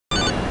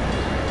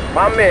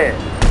My man,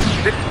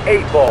 this is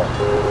 8 Ball.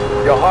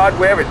 Your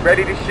hardware is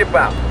ready to ship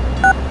out.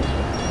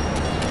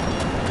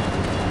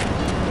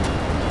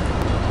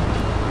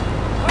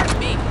 Pardon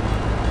me.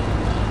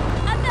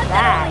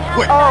 That.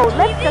 Wait. Oh,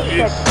 let's just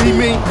You get see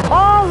me?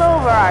 all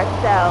over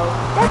ourselves.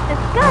 That's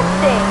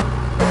disgusting.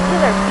 The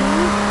killer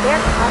bees,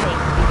 they're coming.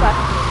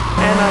 Trust me.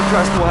 And I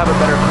trust we'll have a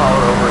better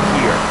caller over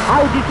here.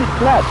 Hi, this is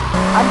Clutch.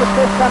 I'm the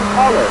first-time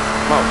caller.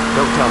 Oh,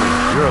 don't tell me.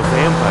 You're a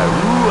vampire.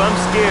 Ooh, I'm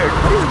scared.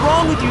 What is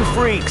wrong with you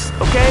freaks,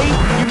 okay?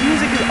 Your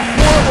music is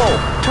horrible.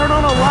 Turn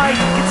on a light.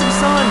 Get some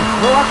sun.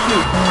 No,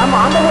 actually, I'm an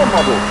underwear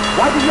model.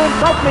 Why did you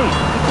insult me?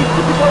 If you're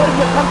typical in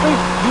your country,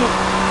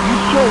 you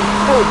show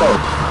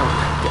terrible.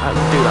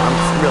 Dude,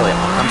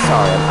 I'm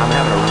sorry. I'm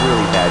having a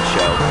really bad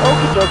show.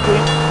 Okay, okay.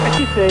 As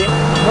you say,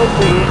 no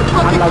being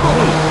unlike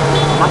me.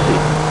 Massive,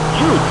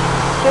 huge,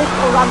 shaped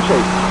orange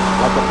shape,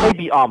 like a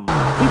baby arm.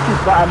 This is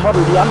why I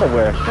model the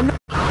underwear. I'm not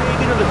big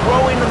into the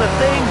growing and the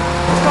thing.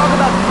 Let's talk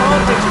about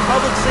politics or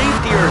public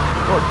safety or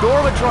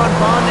Dormatron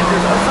bondage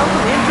or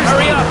something interesting.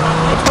 Hurry up!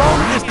 What's wrong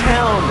with this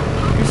town?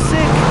 You're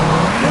sick.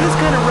 You know, this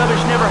kind of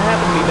rubbish never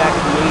happened to me back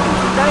in the 80s.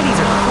 The 90s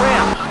are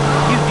crap.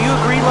 Do you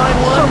agree, Line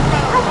 1?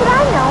 How could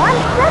I know? I'm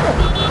 7.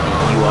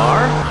 You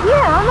are?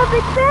 Yeah, I'm a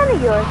big fan of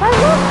yours. I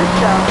love the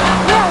show.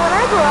 Yeah, when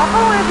I grow up, I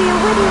want to be a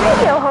witty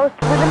radio host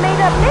with a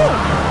made-up name.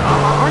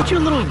 Aren't you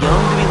a little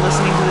young to be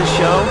listening to this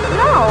show?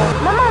 No,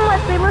 my mom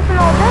lets me listen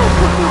all day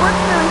because she works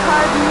really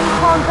hard and needs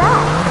calls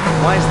out.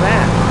 Why is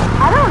that?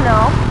 I don't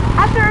know.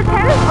 After her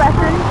tennis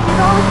lesson, she's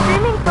always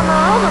screaming from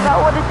her room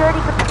about what a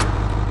dirty...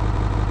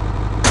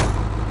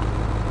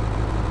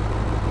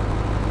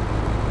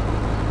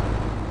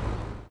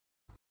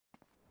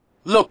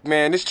 Look,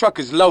 man, this truck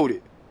is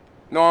loaded.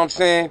 Know what I'm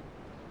saying?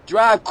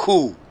 Drive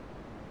cool.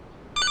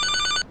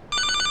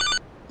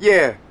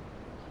 Yeah.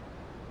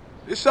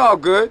 It's all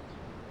good.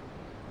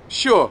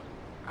 Sure,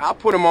 I'll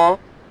put him on.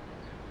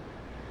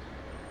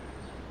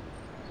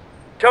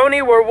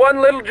 Tony, we're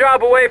one little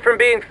job away from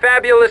being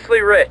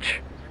fabulously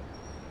rich.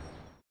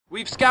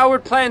 We've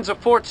scoured plans of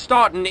Fort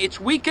Staunton.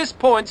 Its weakest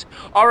points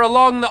are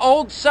along the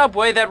old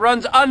subway that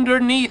runs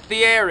underneath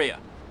the area.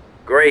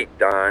 Great,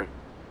 Don.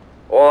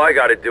 All I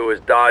gotta do is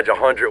dodge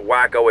 100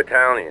 wacko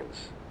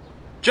Italians.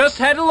 Just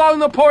head along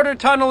the Porter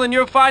Tunnel and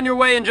you'll find your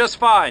way in just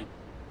fine.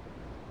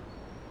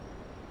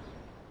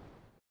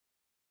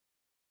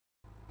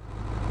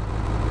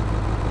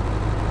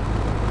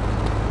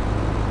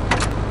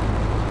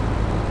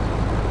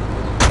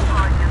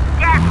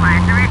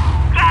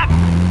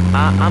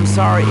 I'm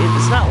sorry,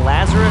 it's not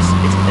Lazarus,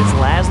 it's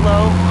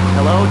Laszlo.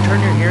 Hello, turn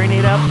your hearing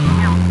aid up.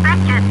 You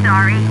betcha,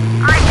 sorry.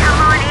 I come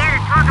on here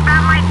to talk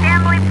about my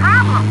family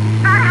problem.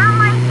 About how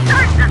my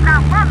son does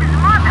not love his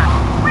mother.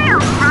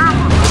 Real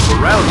problem.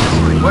 Around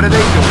this, what are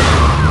they doing?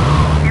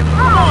 If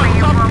only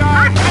he will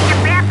not take a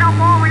bath no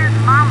more with his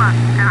mama,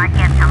 and I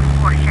get some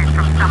bullshit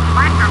from some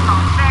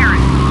microphone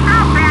parent.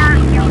 How about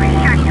you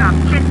shut your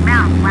big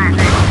mouth,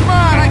 Lazarus? Come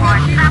on, Before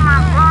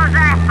someone blows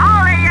a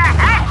hole in your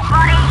head,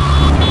 buddy!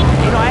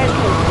 You know, I asked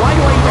you, why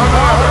do I even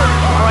bother?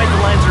 All right, the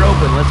lines are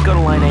open. Let's go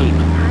to line 8.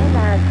 Hi,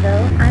 Laszlo.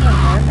 I'm a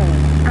mermaid.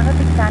 I'm a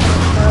big fan of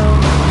the show.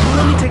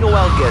 Let me take a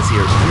wild guess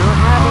here. You're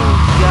having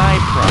guy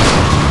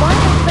problems. Why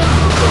am I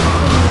so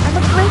I'm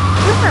a great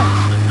swimmer.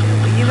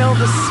 You know,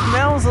 the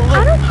smell's a I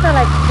little... don't smell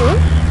like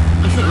fish.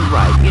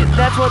 Right,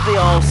 that's what they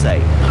all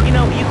say. You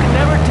know, you can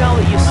never tell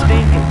that you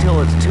stink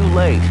until it's too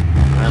late.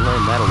 I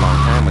learned that a long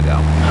time ago.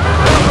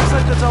 Looks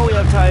like that's all we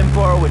have time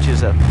for, which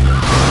is a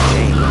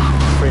shame.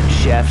 French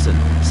chefs and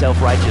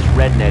self-righteous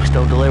rednecks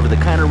don't deliver the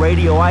kind of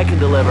radio I can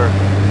deliver.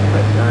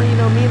 But, you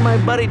know, me and my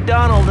buddy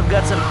Donald have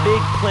got some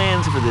big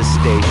plans for this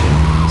station.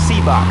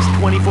 C-Box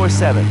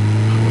 24/7.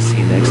 We'll see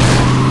you next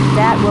time.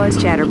 That was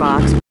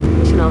Chatterbox. The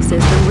national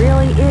system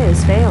really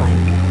is failing.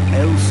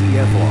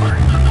 LCFR.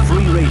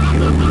 Free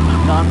radio.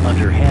 Not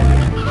underhanded.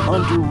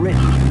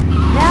 Underwritten.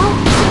 Now,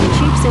 some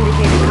cheap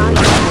syndicated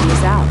content from the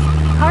South.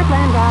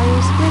 Heartland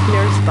Values with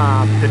Nurse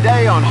Bob.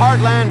 Today on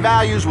Heartland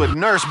Values with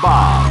Nurse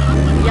Bob.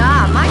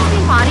 Yeah, Mike's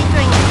been potty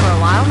training for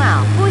a while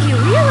now. Boy, he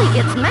really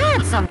gets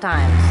mad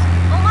sometimes.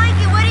 Oh,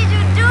 Mikey, what did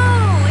you do?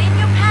 In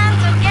your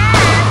pants again?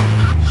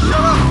 Shut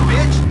up,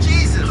 bitch!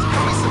 Jesus,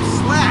 cut me some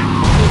slack!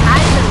 He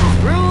hides in his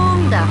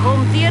room, the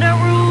home theater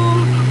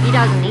room. He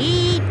doesn't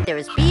eat.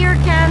 There's beer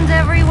cans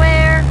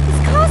everywhere.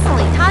 He's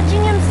constantly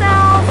touching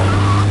himself.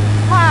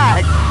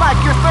 Mike,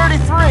 you're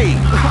 33!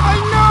 I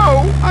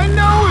know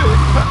it!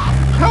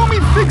 Help me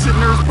fix it,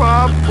 Nurse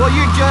Bob! Well,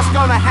 you're just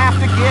gonna have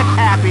to get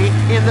happy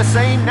in the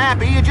same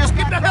nappy you just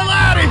get the hell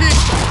out of here!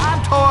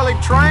 I'm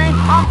toilet trained.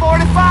 I'm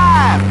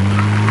 45!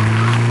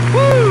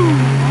 Woo!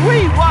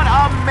 What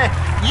a mess!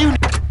 You...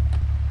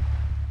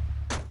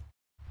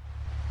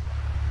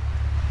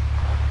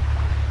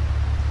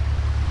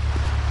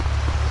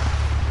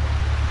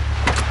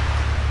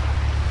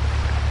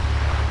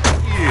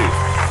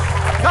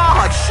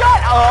 God,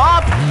 shut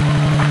up!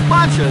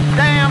 Bunch of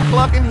damn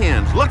plucking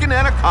hens looking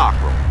at a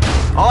cockerel.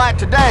 All right,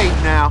 today,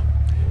 now,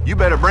 you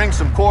better bring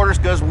some quarters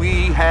because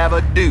we have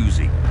a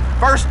doozy.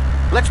 First,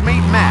 let's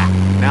meet Matt.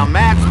 Now,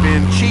 Matt's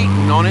been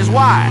cheating on his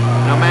wife.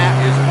 Now, Matt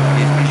is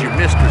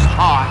mistress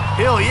hot.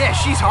 Hell yeah,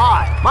 she's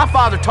hot. My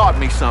father taught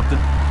me something.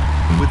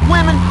 With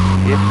women,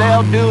 if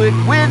they'll do it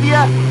with you,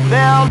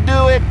 they'll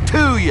do it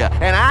to you.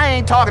 And I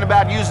ain't talking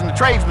about using the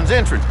tradesman's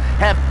entrance.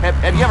 Have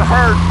you ever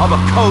heard of a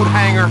coat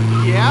hanger?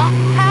 Yeah?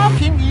 How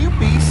can you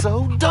be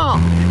so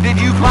dumb? Did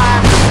you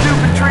climb the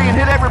stupid tree and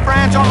hit every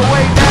branch on the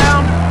way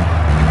down?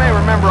 You may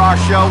remember our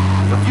show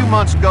a few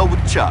months ago with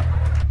Chuck.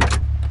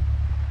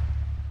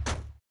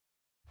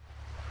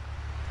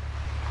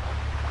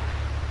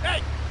 Hey,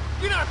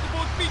 you're not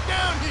supposed to be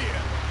down here.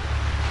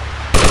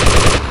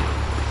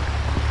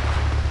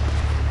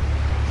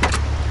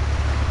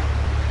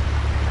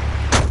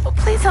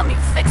 Please help me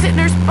fix it,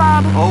 Nurse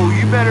Bob. Oh,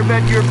 you better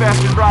bet your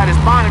best and brightest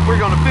bonnet we're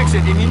gonna fix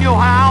it. And you know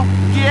how?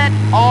 Get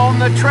on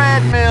the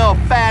treadmill,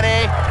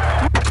 fatty.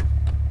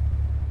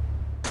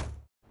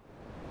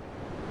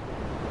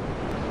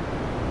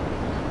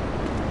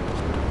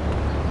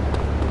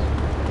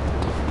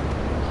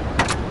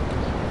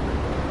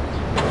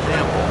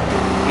 Simple.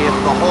 If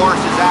the horse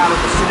is out of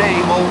the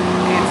stable,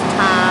 it's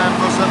time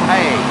for some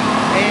hay.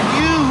 And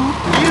you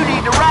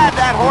need to ride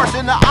that horse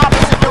in the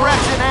opposite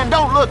direction and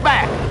don't look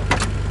back.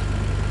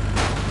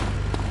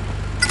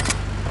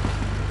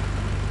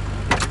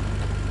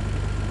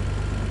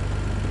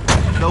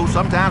 So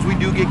sometimes we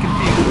do get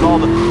confused with all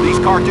these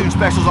cartoon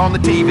specials on the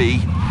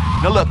TV.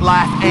 Now look,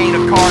 life ain't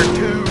a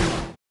cartoon.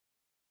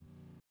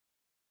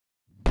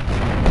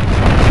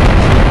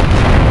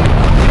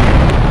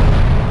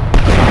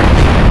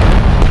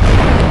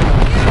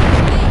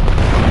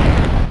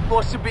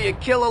 Wants to be a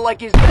killer like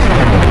his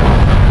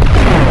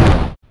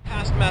dad.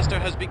 Taskmaster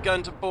has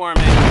begun to bore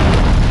me.